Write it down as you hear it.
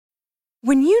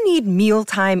When you need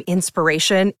mealtime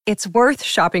inspiration, it's worth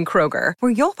shopping Kroger,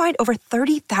 where you'll find over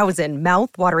 30,000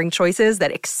 mouth-watering choices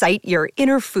that excite your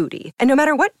inner foodie. And no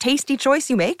matter what tasty choice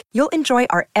you make, you'll enjoy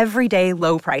our everyday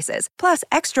low prices, plus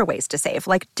extra ways to save,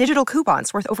 like digital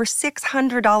coupons worth over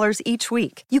 $600 each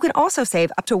week. You can also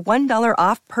save up to $1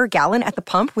 off per gallon at the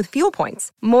pump with fuel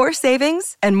points. More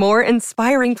savings and more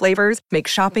inspiring flavors make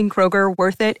shopping Kroger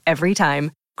worth it every time.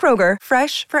 Kroger,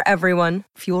 fresh for everyone.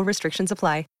 Fuel restrictions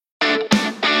apply.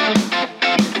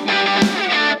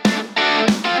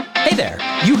 Hey there,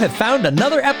 you have found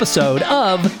another episode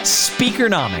of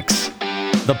Speakernomics,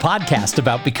 the podcast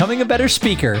about becoming a better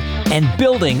speaker and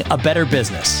building a better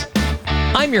business.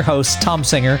 I'm your host, Tom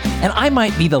Singer, and I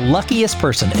might be the luckiest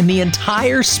person in the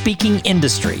entire speaking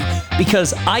industry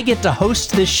because I get to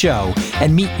host this show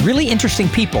and meet really interesting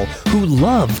people who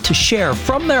love to share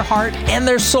from their heart and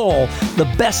their soul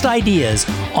the best ideas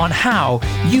on how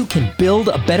you can build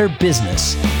a better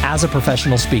business as a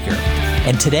professional speaker.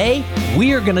 And today,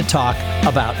 we are going to talk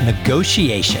about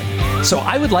negotiation. So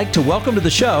I would like to welcome to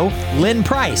the show, Lynn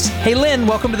Price. Hey, Lynn,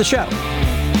 welcome to the show.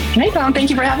 Hey, Tom. Thank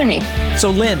you for having me. So,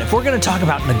 Lynn, if we're going to talk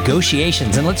about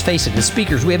negotiations, and let's face it, as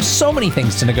speakers, we have so many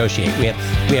things to negotiate. We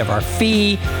have our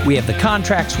fee, we have the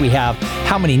contracts, we have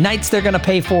how many nights they're going to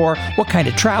pay for, what kind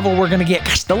of travel we're going to get.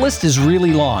 Gosh, the list is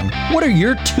really long. What are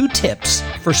your 2 tips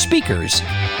for speakers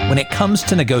when it comes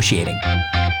to negotiating?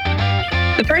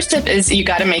 The first tip is you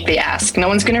got to make the ask. No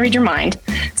one's going to read your mind.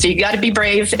 So you got to be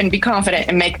brave and be confident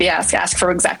and make the ask. Ask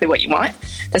for exactly what you want.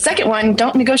 The second one,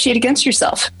 don't negotiate against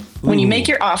yourself. When you make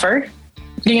your offer,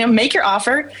 make your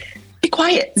offer, be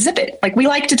quiet, zip it. Like, we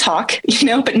like to talk,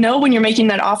 but know when you're making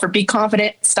that offer, be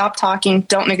confident, stop talking,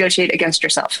 don't negotiate against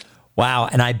yourself. Wow.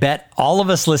 And I bet all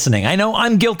of us listening, I know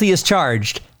I'm guilty as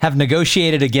charged, have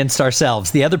negotiated against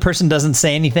ourselves. The other person doesn't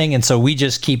say anything, and so we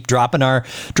just keep dropping our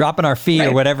fee right,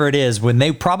 or whatever it is, when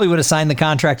they probably would have signed the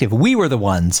contract if we were the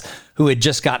ones who had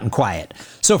just gotten quiet.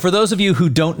 So for those of you who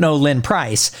don't know Lynn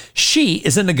Price, she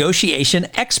is a negotiation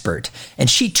expert, and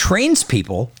she trains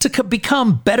people to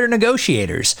become better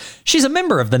negotiators. She's a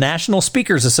member of the National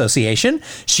Speakers Association.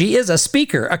 She is a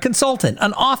speaker, a consultant,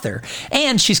 an author,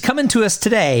 and she's coming to us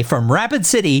today from Rapid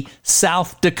City,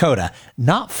 South Dakota.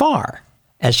 Not far,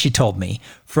 as she told me,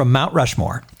 from Mount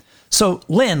Rushmore. So,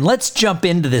 Lynn, let's jump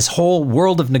into this whole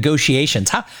world of negotiations.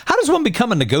 How does one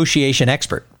become a negotiation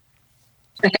expert?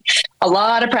 A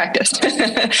lot of practice.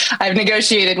 I've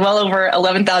negotiated well over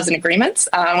 11,000 agreements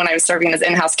when I was serving as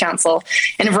in-house counsel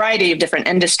in a variety of different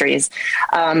industries.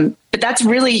 But that's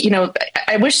really,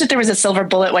 I wish that there was a silver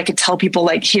bullet where I could tell people,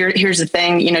 like, here's the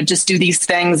thing, just do these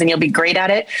things and you'll be great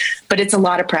at it. But it's a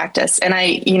lot of practice. And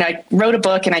I wrote a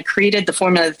book and I created the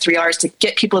formula of the 3 R's to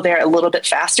get people there a little bit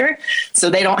faster so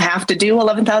they don't have to do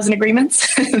 11,000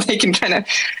 agreements. They can kind of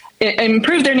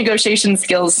improve their negotiation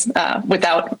skills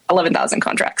without 11,000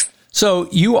 contracts. So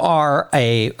you are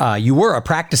you were a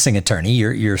practicing attorney.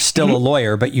 You're still a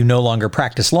lawyer, but you no longer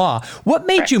practice law. What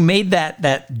made you made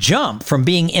that jump from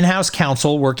being in-house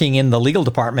counsel, working in the legal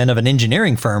department of an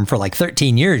engineering firm for like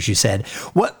 13 years? You said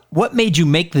what made you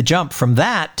make the jump from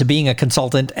that to being a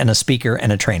consultant and a speaker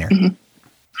and a trainer? Mm-hmm.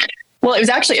 Well, it was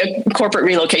actually a corporate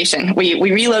relocation. We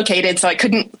relocated, so I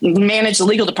couldn't manage the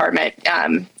legal department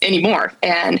anymore.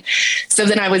 And so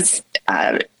then I was,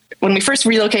 when we first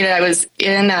relocated, I was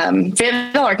in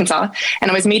Fayetteville, Arkansas,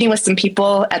 and I was meeting with some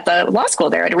people at the law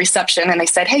school there at a reception. And they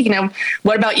said, hey,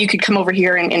 what about you could come over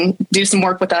here and do some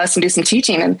work with us and do some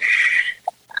teaching? And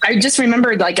I just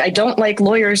remembered, I don't like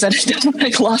lawyers, and I don't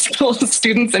like law school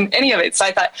students and any of it. So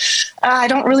I thought, I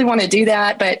don't really want to do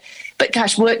that. But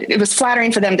gosh, it was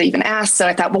flattering for them to even ask. So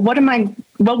I thought, well,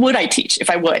 what would I teach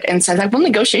if I would? And so I thought, well,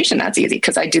 negotiation, that's easy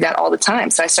because I do that all the time.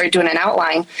 So I started doing an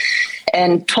outline,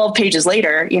 and 12 pages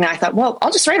later, I thought, well,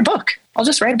 I'll just write a book. I'll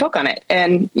just write a book on it.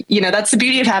 And, that's the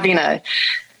beauty of having a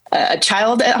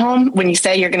child at home. When you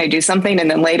say you're going to do something and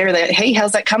then later hey,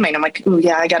 how's that coming? I'm like, ooh,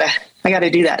 yeah, I gotta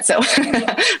do that. So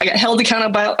I got held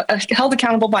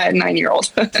accountable by a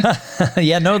 9-year-old.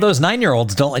 Yeah, no, those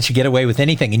 9-year-olds don't let you get away with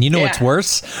anything. And what's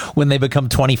worse? When they become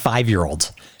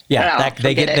 25-year-olds. Yeah,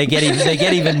 they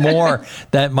get even more.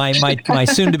 That my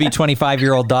soon to be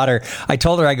 25-year-old daughter, I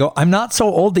told her, I go, I'm not so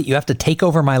old that you have to take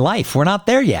over my life. We're not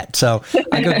there yet. So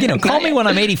I go, call me when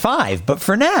I'm 85. But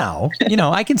for now,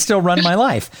 I can still run my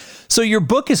life. So your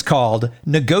book is called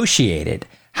Negotiated: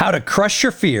 How to Crush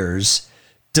Your Fears,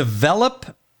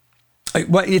 Develop.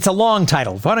 Well, it's a long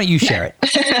title. Why don't you share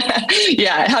it?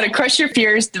 Yeah, How to Crush Your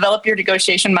Fears, Develop Your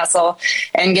Negotiation Muscle,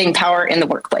 and Gain Power in the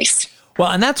Workplace. Well,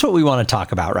 and that's what we want to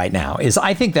talk about right now is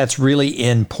I think that's really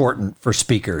important for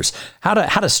speakers, how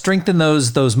to strengthen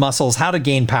those muscles, how to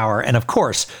gain power, and of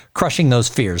course, crushing those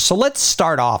fears. So let's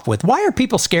start off with, why are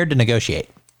people scared to negotiate?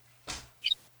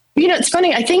 It's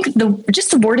funny. I think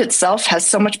just the word itself has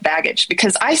so much baggage,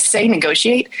 because I say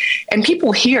negotiate and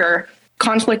people hear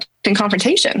conflict and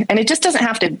confrontation, and it just doesn't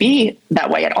have to be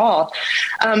that way at all.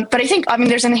 But I think,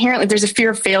 there's a fear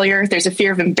of failure. There's a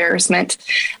fear of embarrassment.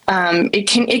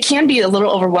 It can be a little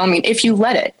overwhelming if you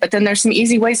let it, but then there's some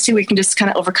easy ways too. We can just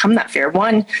kind of overcome that fear.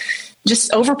 One,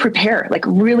 just over prepare, like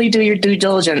really do your due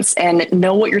diligence and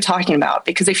know what you're talking about.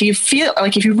 Because if you feel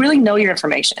like, if you really know your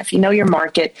information, if you know your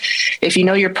market, if you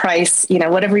know your price,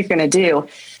 whatever you're going to do,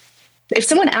 if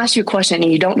someone asks you a question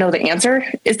and you don't know the answer,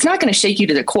 it's not going to shake you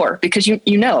to the core, because you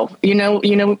know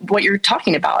what you're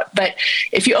talking about. But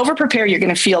if you over prepare, you're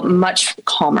going to feel much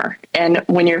calmer. And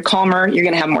when you're calmer, you're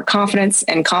going to have more confidence,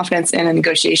 and confidence in a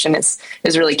negotiation is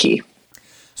really key.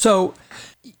 So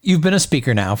you've been a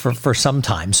speaker now for some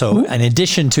time. So in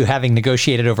addition to having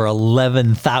negotiated over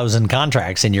 11,000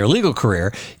 contracts in your legal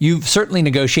career, you've certainly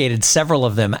negotiated several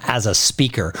of them as a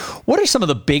speaker. What are some of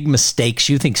the big mistakes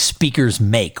you think speakers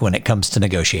make when it comes to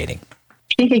negotiating?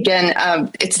 I think,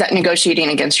 again, it's that negotiating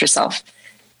against yourself.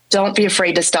 Don't be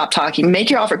afraid to stop talking. Make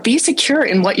your offer. Be secure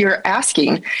in what you're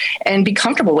asking and be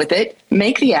comfortable with it.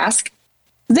 Make the ask.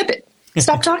 Zip it.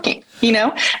 Stop talking,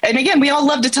 and again, we all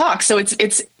love to talk. So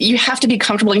it's, you have to be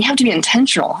comfortable. You have to be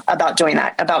intentional about doing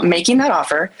that, about making that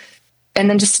offer, and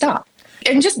then just stop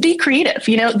and just be creative.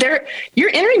 You're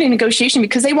entering a negotiation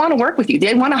because they want to work with you.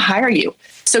 They want to hire you.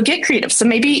 So get creative. So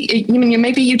maybe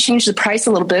you change the price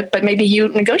a little bit, but maybe you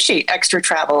negotiate extra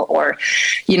travel or,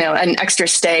 an extra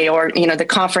stay, or, the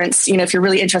conference, if you're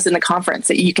really interested in the conference,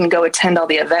 that you can go attend all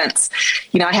the events.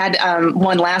 I had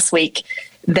one last week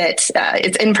that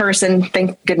it's in person.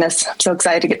 Thank goodness. I'm so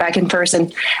excited to get back in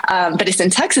person. But it's in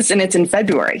Texas and it's in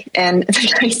February. And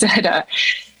the guy said,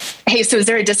 hey, so is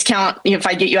there a discount if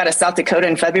I get you out of South Dakota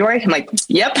in February? I'm like,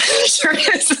 yep, sure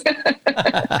is.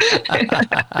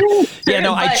 Yeah,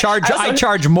 no, I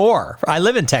charge more. I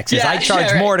live in Texas. Yeah, I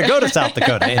charge more to go to South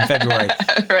Dakota in February.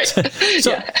 Right.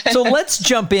 So let's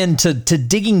jump into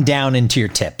digging down into your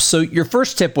tips. So your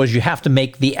first tip was you have to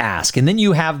make the ask. And then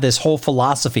you have this whole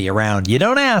philosophy around you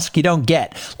don't ask, you don't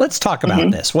get. Let's talk about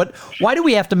this. Why do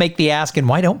we have to make the ask, and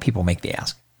why don't people make the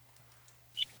ask?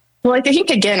 Well, I think,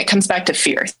 again, it comes back to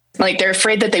fear. Like, they're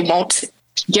afraid that they won't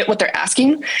get what they're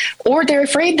asking, or they're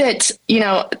afraid that,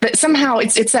 that somehow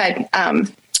it's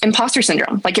that imposter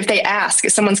syndrome. Like, if they ask,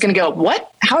 someone's going to go,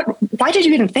 what? How? Why did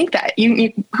you even think that?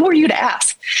 Who are you to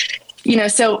ask?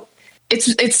 So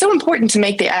it's so important to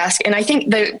make the ask. And I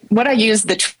think what I use,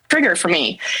 the trigger for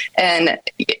me, and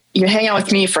you hang out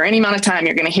with me for any amount of time,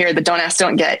 you're going to hear the don't ask,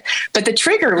 don't get. But the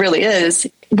trigger really is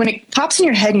when it pops in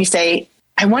your head and you say,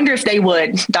 I wonder if they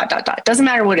would, ... Doesn't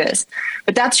matter what it is,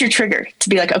 but that's your trigger to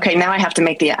be like, okay, now I have to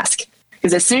make the ask.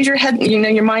 Because as soon as your head,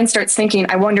 your mind starts thinking,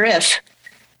 I wonder if,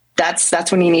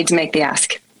 that's when you need to make the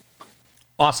ask.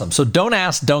 Awesome. So don't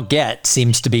ask, don't get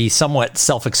seems to be somewhat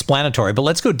self-explanatory, but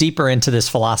let's go deeper into this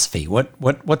philosophy.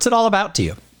 What's it all about to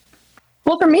you?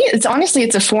 Well, for me,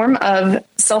 it's a form of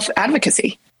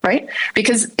self-advocacy. Right?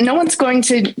 Because no one's going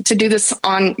to do this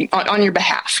on your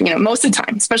behalf, most of the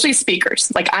time, especially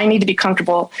speakers. Like, I need to be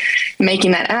comfortable making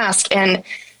that ask. And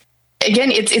again,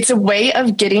 it's a way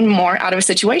of getting more out of a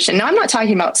situation. Now, I'm not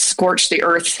talking about scorch the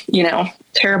earth,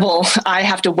 terrible, I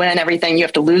have to win everything, you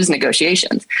have to lose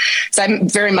negotiations. So I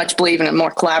very much believe in a more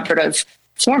collaborative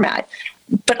format.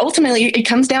 But ultimately, it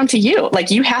comes down to you.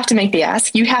 Like, you have to make the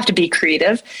ask, you have to be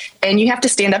creative, and you have to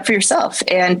stand up for yourself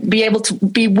and be able to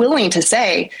be willing to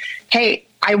say, hey,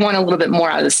 I want a little bit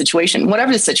more out of the situation,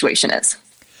 whatever the situation is.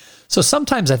 So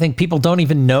sometimes I think people don't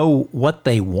even know what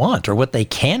they want or what they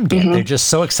can get. They're just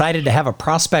so excited to have a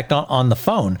prospect on the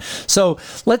phone. So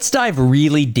let's dive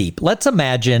really deep. Let's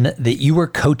imagine that you were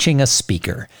coaching a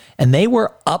speaker and they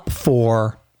were up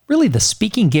for really the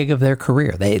speaking gig of their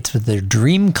career. It's their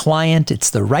dream client. It's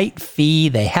the right fee.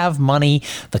 They have money.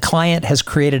 The client has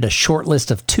created a short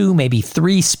list of 2, maybe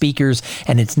 3 speakers,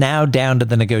 and it's now down to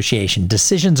the negotiation.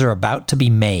 Decisions are about to be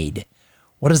made.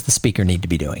 What does the speaker need to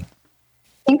be doing?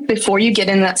 I think before you get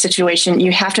in that situation,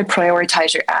 you have to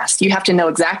prioritize your ask. You have to know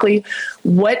exactly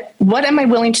what am I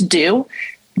willing to do,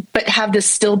 but have this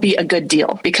still be a good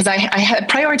deal? Because I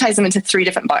prioritize them into 3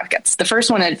 different buckets. The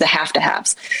first one is the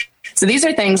have-to-haves. So these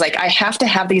are things like I have to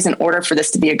have these in order for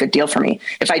this to be a good deal for me.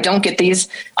 If I don't get these,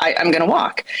 I'm going to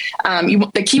walk.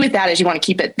 The key with that is you want to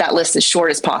keep that list as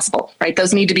short as possible, right?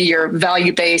 Those need to be your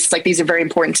value based. Like these are very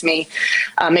important to me.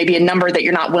 Maybe a number that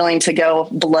you're not willing to go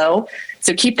below.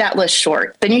 So keep that list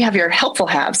short. Then you have your helpful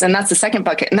haves, and that's the second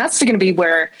bucket. And that's going to be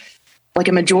where like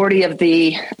a majority of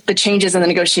the changes in the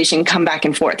negotiation come back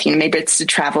and forth. Maybe it's to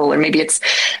travel or maybe it's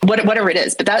whatever it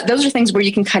is. But those are things where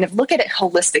you can kind of look at it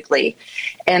holistically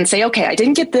and say, okay, I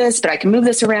didn't get this, but I can move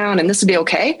this around and this would be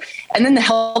okay. And then the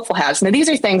helpful haves. Now, these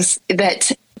are things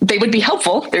that they would be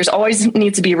helpful. There's always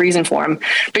needs to be a reason for them,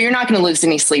 but you're not going to lose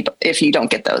any sleep if you don't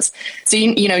get those. So,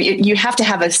 you have to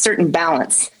have a certain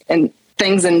balance and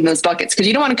things in those buckets, because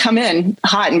you don't want to come in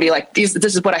hot and be like, this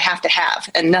is what I have to have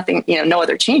and nothing, no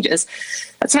other changes.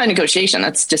 That's not a negotiation.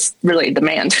 That's just really a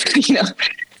demand,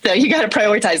 So you got to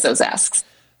prioritize those asks.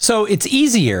 So it's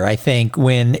easier, I think,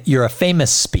 when you're a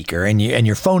famous speaker and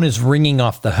your phone is ringing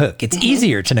off the hook. It's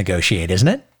easier to negotiate, isn't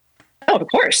it? Oh, of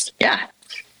course. Yeah.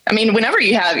 I mean, whenever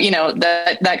you have,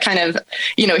 that kind of,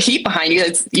 heat behind you,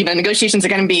 it's, negotiations are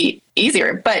going to be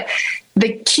easier. But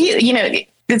the key,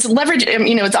 it's leverage.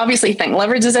 It's obviously a thing.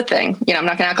 Leverage is a thing. I'm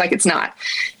not going to act like it's not.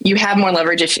 You have more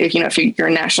leverage if you're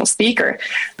a national speaker.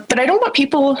 But I don't want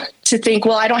people to think,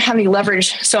 well, I don't have any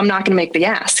leverage, so I'm not going to make the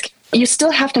ask. You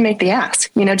still have to make the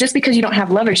ask. Just because you don't have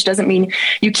leverage doesn't mean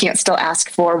you can't still ask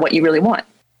for what you really want.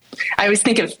 I always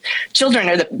think of children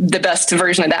are the best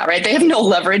version of that, right? They have no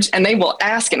leverage and they will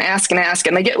ask and ask and ask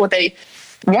and they get what they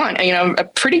want, a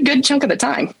pretty good chunk of the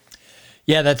time.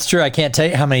 Yeah, that's true. I can't tell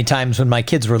you how many times when my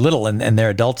kids were little and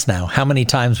they're adults now, how many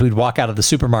times we'd walk out of the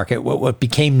supermarket, what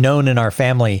became known in our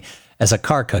family as a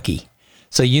car cookie.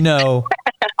 So,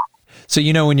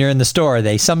 when you're in the store,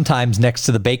 they sometimes next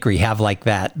to the bakery have like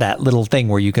that little thing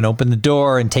where you can open the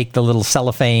door and take the little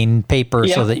cellophane paper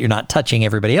so that you're not touching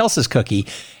everybody else's cookie,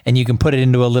 and you can put it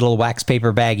into a little wax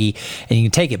paper baggie and you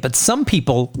can take it. But some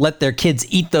people let their kids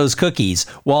eat those cookies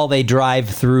while they drive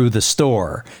through the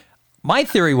store. My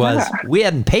theory was we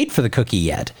hadn't paid for the cookie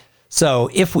yet. So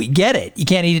if we get it, you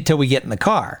can't eat it till we get in the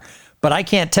car. But I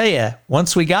can't tell you,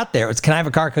 once we got there, it's, can I have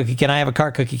a car cookie? Can I have a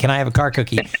car cookie? Can I have a car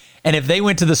cookie? And if they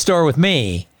went to the store with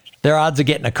me, their odds of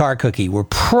getting a car cookie were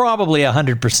probably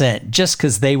 100%, just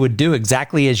because they would do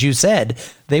exactly as you said.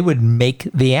 They would make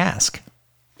the ask.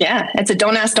 Yeah, it's a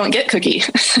don't ask, don't get cookie.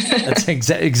 That's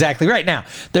exactly right. Now,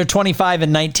 they're 25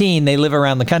 and 19. They live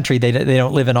around the country. They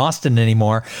don't live in Austin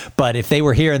anymore. But if they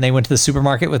were here and they went to the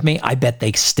supermarket with me, I bet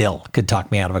they still could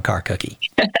talk me out of a car cookie.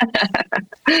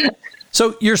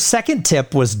 So your second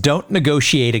tip was don't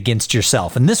negotiate against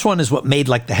yourself. And this one is what made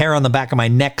like the hair on the back of my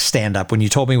neck stand up when you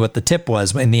told me what the tip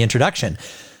was in the introduction.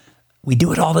 We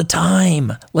do it all the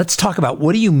time. Let's talk about,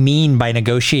 what do you mean by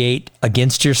negotiate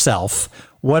against yourself?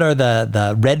 What are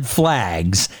the red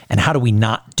flags and how do we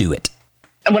not do it?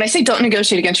 When I say don't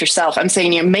negotiate against yourself, I'm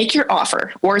saying make your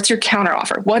offer or it's your counter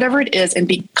offer, whatever it is, and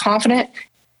be confident.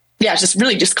 Yeah,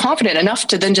 just confident enough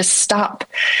to then just stop,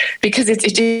 because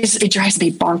it drives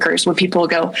me bonkers when people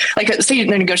go, like, say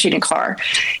they're negotiating a car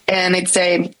and they'd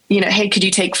say, hey, could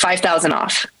you take 5,000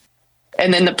 off?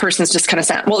 And then the person's just kind of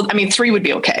saying, well, I mean, 3 would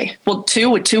be okay. Well,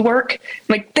 would 2 work?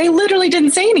 Like, they literally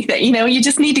didn't say anything. You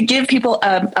just need to give people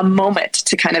a moment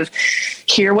to kind of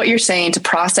hear what you're saying, to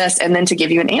process, and then to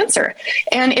give you an answer.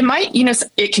 And it might,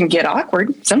 it can get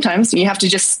awkward. Sometimes you have to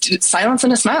just silence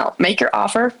and a smile, make your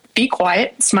offer, be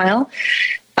quiet, smile.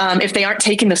 If they aren't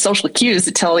taking the social cues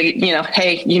to tell you,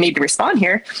 hey, you need to respond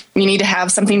here, you need to have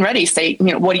something ready. Say,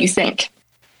 what do you think?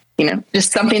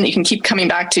 Just something that you can keep coming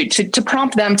back to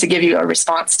prompt them to give you a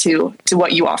response to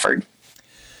what you offered.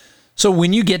 So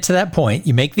when you get to that point,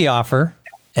 you make the offer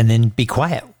and then be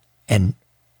quiet, and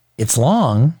it's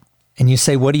long, and you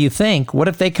say, what do you think? What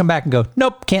if they come back and go,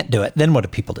 nope, can't do it? Then what do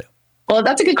people do? Well,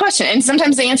 that's a good question. And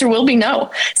sometimes the answer will be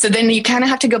no. So then you kind of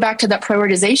have to go back to that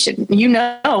prioritization. You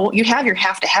have your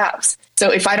have to haves.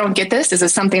 So if I don't get this, is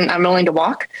this something I'm willing to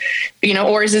walk?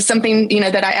 Or is this something,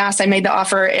 that I asked, I made the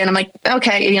offer and I'm like,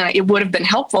 okay, it would have been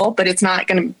helpful, but it's not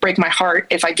going to break my heart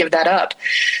if I give that up.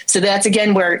 So that's,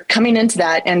 again, where coming into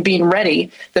that and being ready,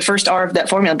 the first R of that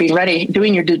formula, being ready,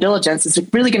 doing your due diligence, is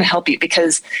really going to help you,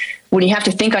 because when you have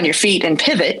to think on your feet and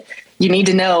pivot, you need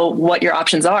to know what your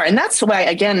options are. And that's why,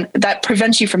 again, that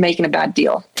prevents you from making a bad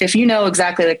deal. If you know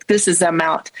exactly, like, this is the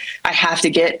amount I have to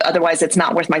get, otherwise it's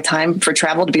not worth my time for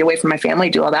travel, to be away from my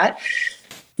family, do all that.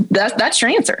 That's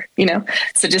your answer,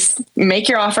 So just make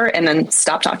your offer and then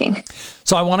stop talking.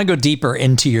 So I want to go deeper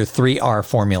into your 3R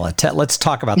formula. Let's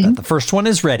talk about that. The first one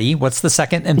is ready. What's the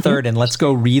second and third? And let's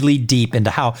go really deep into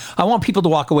how I want people to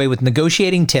walk away with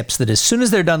negotiating tips that as soon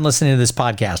as they're done listening to this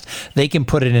podcast, they can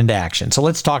put it into action. So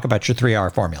let's talk about your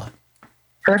 3R formula.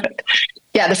 Perfect.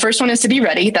 Yeah, the first one is to be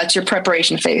ready. That's your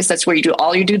preparation phase. That's where you do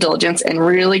all your due diligence and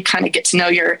really kind of get to know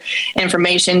your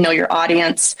information, know your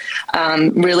audience,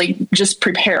 really just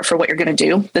prepare for what you're going to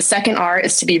do. The second R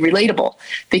is to be relatable,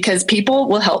 because people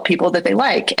will help people that they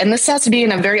like. And this has to be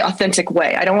in a very authentic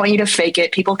way. I don't want you to fake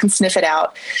it. People can sniff it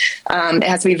out. It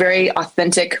has to be a very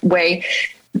authentic way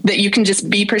that you can just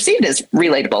be perceived as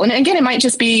relatable. And again, it might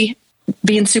just be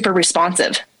being super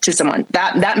responsive to someone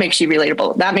that makes you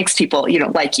relatable. That makes people,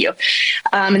 like you.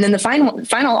 And then the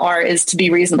final R is to be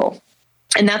reasonable.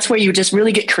 And that's where you just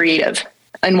really get creative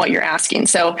in what you're asking.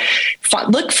 So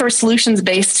look for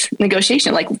solutions-based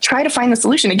negotiation, like try to find the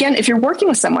solution. Again, if you're working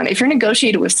with someone, if you're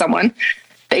negotiating with someone,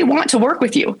 they want to work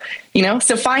with you,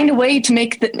 so find a way to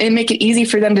make it easy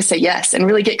for them to say yes, and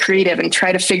really get creative and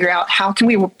try to figure out how can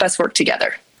we best work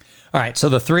together. All right. So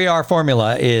the 3R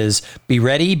formula is be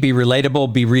ready, be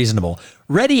relatable, be reasonable.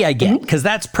 Ready, I get, because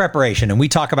that's preparation. And we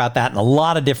talk about that in a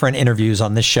lot of different interviews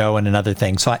on this show and in other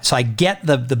things. So I get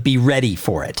the be ready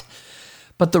for it.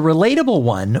 But the relatable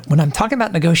one, when I'm talking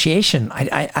about negotiation,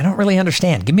 I don't really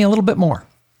understand. Give me a little bit more.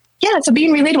 Yeah. So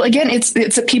being relatable, again, it's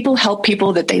that people help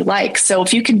people that they like. So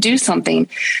if you can do something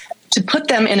to put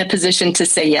them in a position to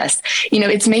say yes,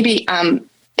 it's maybe,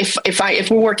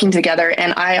 if we're working together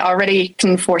and I already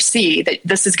can foresee that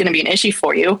this is going to be an issue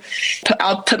for you,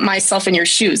 I'll put myself in your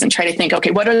shoes and try to think, okay,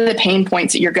 what are the pain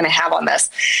points that you're going to have on this?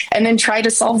 And then try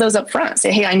to solve those up front.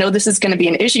 Say, hey, I know this is going to be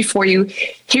an issue for you.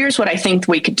 Here's what I think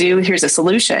we could do. Here's a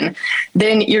solution.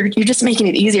 Then you're just making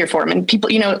it easier for them. And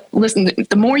people, listen,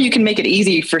 the more you can make it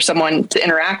easy for someone to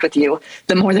interact with you,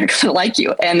 the more they're going to like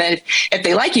you. And then if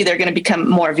they like you, they're going to become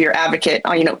more of your advocate,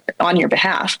 on your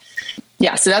behalf.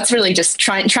 Yeah, so that's really just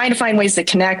trying to find ways to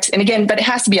connect. And again, but it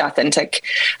has to be authentic.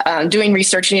 Doing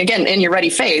research, and again, in your ready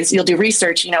phase, you'll do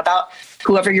research, about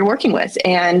whoever you're working with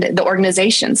and the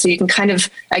organization. So you can kind of,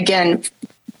 again,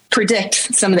 predict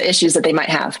some of the issues that they might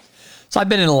have. So I've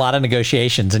been in a lot of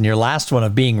negotiations, and your last one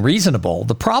of being reasonable.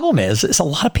 The problem is a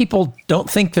lot of people don't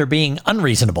think they're being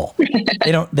unreasonable.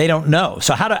 They don't know.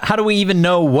 So how do we even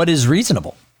know what is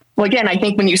reasonable? Well, again, I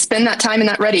think when you spend that time in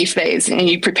that ready phase and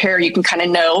you prepare, you can kind of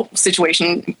know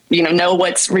situation, know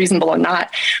what's reasonable or not.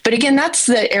 But again, that's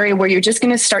the area where you're just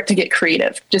going to start to get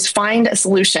creative. Just find a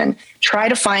solution. Try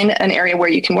to find an area where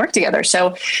you can work together.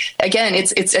 So again,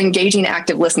 it's engaging,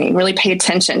 active listening. Really pay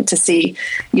attention to see,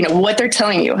 what they're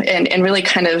telling you and really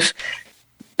kind of,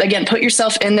 again, put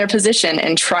yourself in their position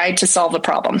and try to solve a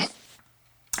problem.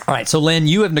 All right. So, Lynn,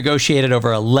 you have negotiated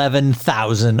over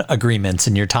 11,000 agreements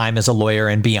in your time as a lawyer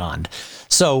and beyond.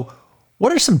 So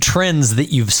what are some trends that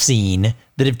you've seen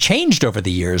that have changed over the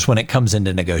years when it comes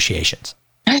into negotiations?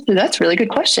 That's a really good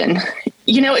question.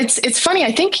 It's funny.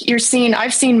 I think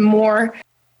I've seen more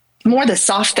the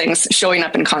soft things showing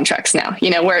up in contracts now,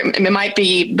 where it might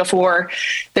be before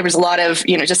there was a lot of,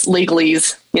 just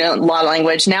legalese, law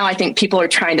language. Now I think people are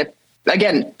trying to,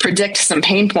 again, predict some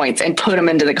pain points and put them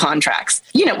into the contracts,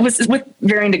 with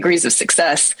varying degrees of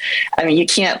success. I mean, you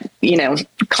can't,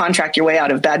 contract your way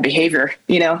out of bad behavior,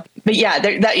 but yeah,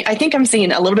 I think I'm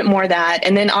seeing a little bit more of that.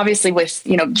 And then obviously with,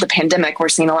 the pandemic, we're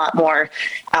seeing a lot more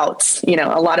outs, a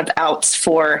lot of outs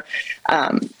for,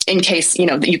 in case,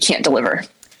 that you can't deliver.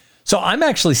 So I'm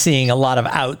actually seeing a lot of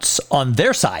outs on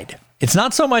their side. It's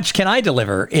not so much can I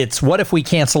deliver, it's what if we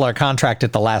cancel our contract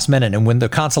at the last minute? And when the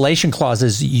cancellation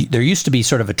clauses, there used to be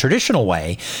sort of a traditional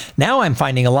way. Now I'm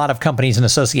finding a lot of companies and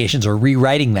associations are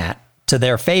rewriting that to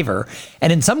their favor.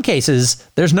 And in some cases,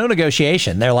 there's no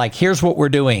negotiation. They're like, here's what we're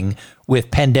doing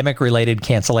with pandemic-related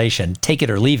cancellation. Take it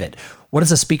or leave it. What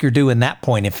does a speaker do in that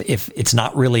point if it's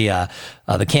not really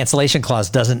the cancellation clause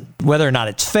doesn't, whether or not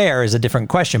it's fair is a different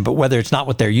question, but whether it's not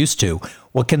what they're used to,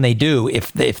 what can they do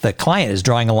if the client is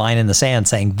drawing a line in the sand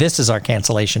saying, this is our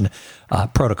cancellation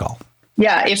protocol?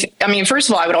 Yeah. First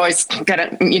of all, I would always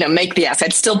gotta, make the ask.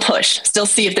 I'd still push, still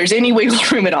see if there's any wiggle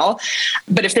room at all.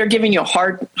 But if they're giving you a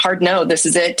hard no, this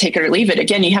is it, take it or leave it.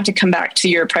 Again, you have to come back to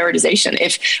your prioritization.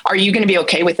 Are you going to be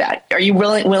okay with that? Are you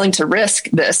willing to risk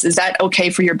this? Is that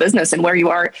okay for your business and where you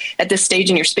are at this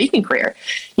stage in your speaking career?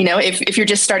 If you're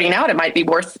just starting out, it might be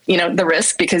worth, the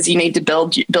risk because you need to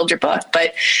build your book.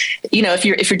 But,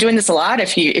 if you're doing this a lot,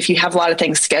 if you have a lot of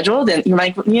things scheduled, then you're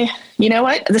like, yeah, you know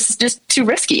what, this is just too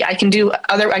risky. I can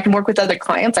work with other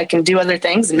clients. I can do other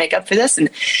things and make up for this. And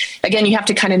again, you have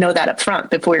to kind of know that up front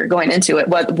before you're going into it,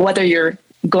 whether you're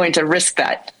going to risk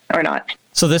that or not.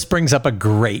 So this brings up a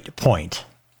great point.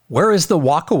 Where is the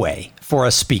walkaway for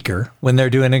a speaker when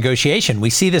they're doing a negotiation? We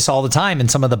see this all the time in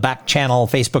some of the back channel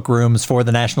Facebook rooms for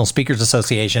the National Speakers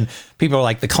Association. People are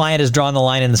like, the client has drawn the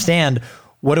line in the stand.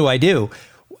 What do I do?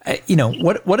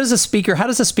 What does a speaker, how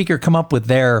does a speaker come up with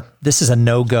this is a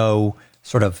no-go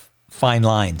sort of fine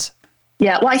lines?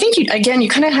 Yeah, well, I think you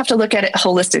kind of have to look at it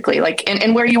holistically, like,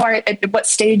 and where you are at what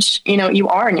stage, you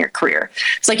are in your career.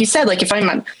 It's like you said, like if I'm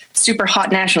a super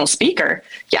hot national speaker,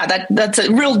 yeah, that's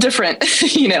a real different,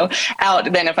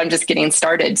 out than if I'm just getting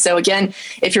started. So again,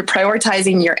 if you're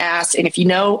prioritizing your ask, and if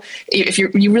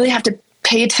you really have to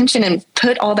pay attention and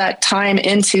put all that time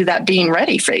into that being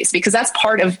ready phase, because that's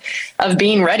part of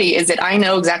being ready, is that I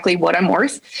know exactly what I'm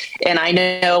worth and I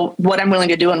know what I'm willing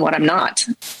to do and what I'm not.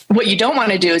 What you don't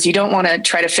want to do is you don't want to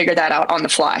try to figure that out on the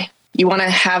fly. You want to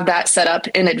have that set up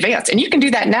in advance, and you can do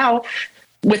that now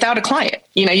without a client.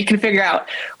 You can figure out,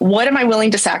 what am I willing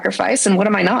to sacrifice and what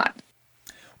am I not?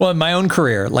 Well, in my own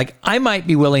career, like I might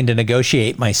be willing to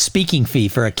negotiate my speaking fee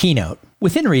for a keynote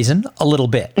within reason a little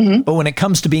bit. Mm-hmm. But when it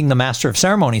comes to being the master of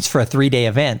ceremonies for a 3-day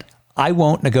event, I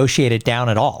won't negotiate it down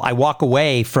at all. I walk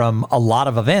away from a lot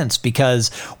of events because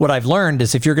what I've learned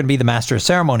is if you're going to be the master of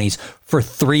ceremonies for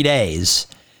 3 days,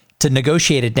 to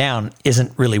negotiate it down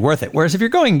isn't really worth it. Whereas if you're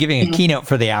going and giving a keynote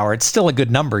for the hour, it's still a good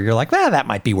number. You're like, that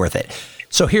might be worth it.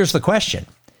 So here's the question.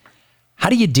 How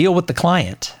do you deal with the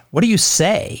client? What do you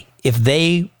say if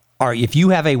you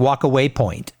have a walk away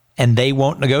point and they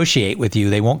won't negotiate with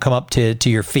you, they won't come up to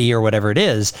your fee or whatever it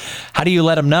is? How do you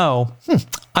let them know,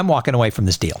 I'm walking away from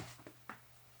this deal?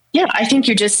 Yeah, I think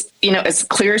you're just, as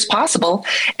clear as possible.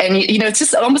 And, it's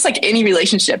just almost like any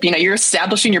relationship, you're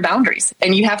establishing your boundaries,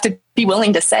 and you have to be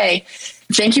willing to say,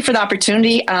 thank you for the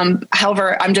opportunity.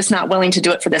 However, I'm just not willing to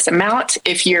do it for this amount.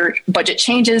 If your budget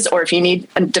changes or if you need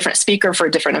a different speaker for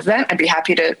a different event, I'd be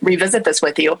happy to revisit this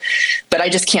with you, but I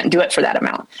just can't do it for that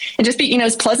amount. And just be,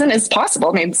 as pleasant as possible.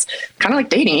 I mean, it's kind of like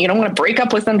dating. You don't want to break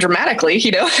up with them dramatically.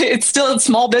 It's still a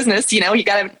small business. You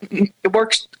got to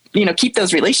work, keep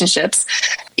those relationships.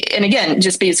 And again,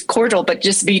 just be as cordial, but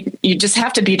you just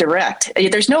have to be direct.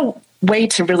 There's no way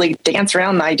to really dance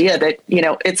around the idea that,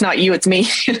 it's not you, it's me.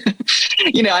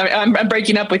 I'm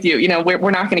breaking up with you.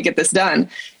 We're not going to get this done.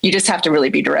 You just have to really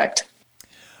be direct.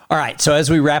 All right. So as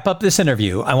we wrap up this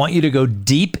interview, I want you to go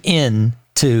deep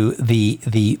into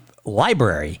the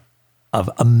library of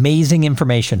amazing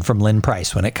information from Lynn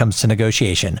Price when it comes to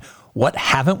negotiation. What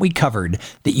haven't we covered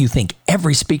that you think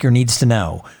every speaker needs to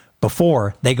know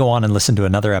before they go on and listen to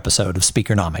another episode of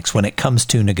Speakernomics when it comes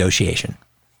to negotiation?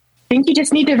 I think you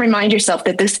just need to remind yourself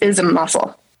that this is a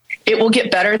muscle. It will get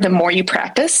better the more you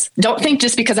practice. Don't think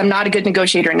just because I'm not a good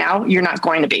negotiator now, you're not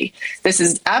going to be. This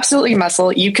is absolutely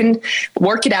muscle. You can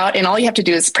work it out, and all you have to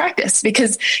do is practice.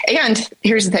 And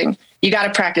here's the thing, you got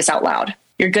to practice out loud.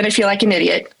 You're going to feel like an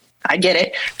idiot. I get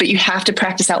it, but you have to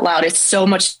practice out loud. It's so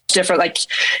much different, like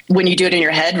when you do it in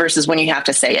your head versus when you have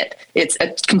to say it. It's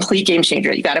a complete game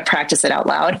changer. You got to practice it out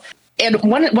loud. And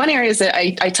one area is that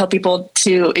I tell people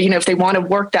to, if they want to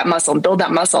work that muscle and build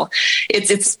that muscle,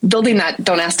 it's building that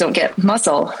don't ask, don't get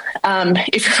muscle.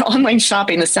 If you're online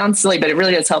shopping, this sounds silly, but it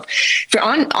really does help. If you're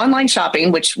online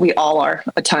shopping, which we all are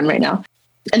a ton right now,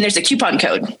 and there's a coupon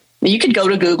code, you could go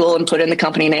to Google and put in the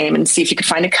company name and see if you could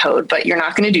find a code, but you're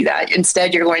not going to do that.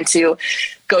 Instead, you're going to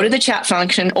go to the chat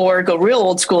function or go real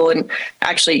old school and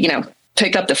actually,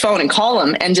 pick up the phone and call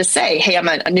them and just say, hey, I'm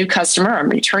a new customer, I'm a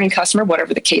returning customer,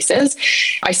 whatever the case is.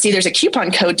 I see there's a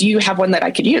coupon code. Do you have one that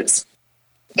I could use?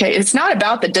 Okay. It's not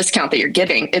about the discount that you're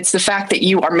getting. It's the fact that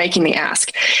you are making the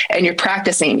ask and you're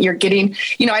practicing. You're getting,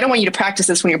 I don't want you to practice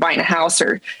this when you're buying a house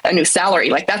or a new salary.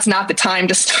 Like that's not the time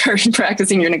to start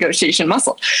practicing your negotiation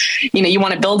muscle. You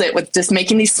want to build it with just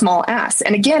making these small asks.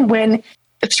 And again, when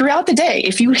throughout the day,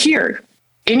 if you hear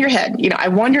in your head, I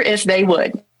wonder if they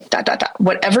would, ...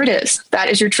 whatever it is, that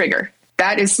is your trigger.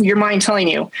 That is your mind telling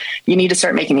you need to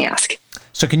start making the ask.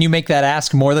 So can you make that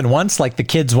ask more than once, like the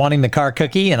kids wanting the car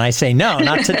cookie? And I say, no,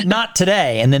 not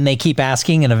today. And then they keep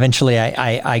asking. And eventually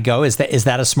I go, is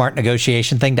that a smart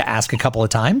negotiation thing to ask a couple of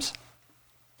times?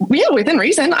 Yeah, within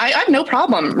reason. I have no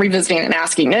problem revisiting and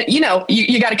asking it.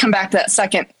 You got to come back to that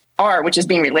second R, which is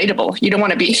being relatable. You don't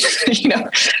want to be, you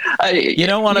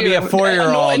don't want to be a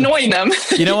 4-year-old annoying them.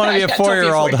 You don't want to be a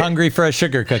 4-year-old hungry for a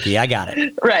sugar cookie. I got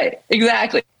it. Right.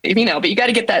 Exactly. But you got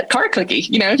to get that car cookie,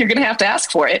 you're going to have to ask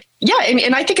for it. Yeah.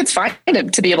 And I think it's fine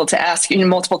to be able to ask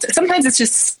multiple. Sometimes it's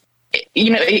just,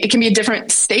 it can be a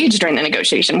different stage during the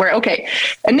negotiation where, okay,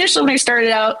 initially when I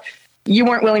started out, you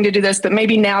weren't willing to do this, but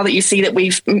maybe now that you see that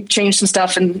we've changed some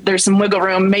stuff and there's some wiggle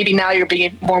room, maybe now you're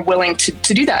being more willing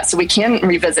to do that. So we can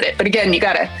revisit it. But again, you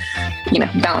got to,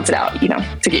 balance it out,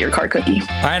 to get your car cookie.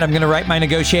 All right. I'm going to write my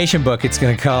negotiation book. It's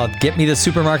going to call Get Me the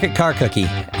Supermarket Car Cookie.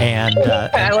 And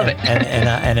I love it.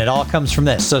 And it all comes from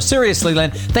this. So seriously, Lynn,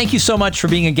 thank you so much for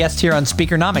being a guest here on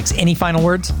Speakernomics. Any final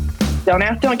words? Don't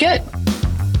ask, don't get.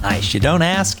 Nice. You don't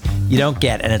ask, you don't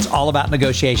get, and it's all about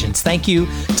negotiations. Thank you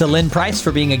to Lynn Price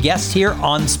for being a guest here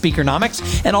on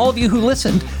Speakernomics, and all of you who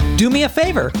listened, do me a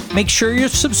favor. Make sure you're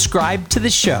subscribed to the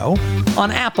show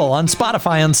on Apple, on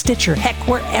Spotify, on Stitcher, heck,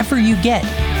 wherever you get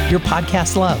your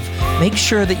podcast love. Make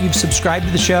sure that you've subscribed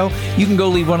to the show. You can go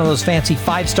leave one of those fancy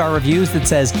 5-star reviews that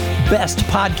says, best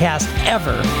podcast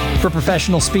ever for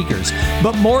professional speakers.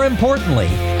 But more importantly,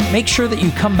 make sure that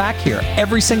you come back here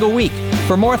every single week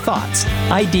for more thoughts,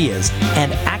 ideas,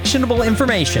 and actionable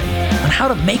information on how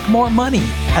to make more money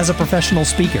as a professional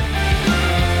speaker.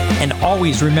 And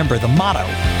always remember the motto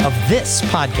of this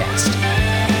podcast: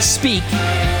 speak,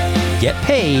 get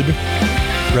paid,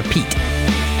 repeat.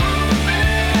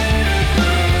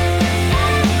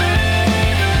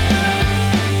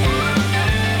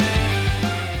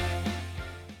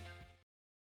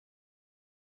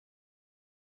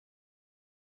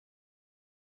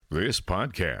 This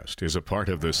podcast is a part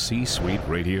of the C-Suite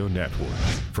Radio Network.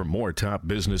 For more top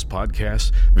business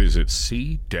podcasts, visit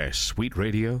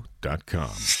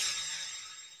c-suiteradio.com.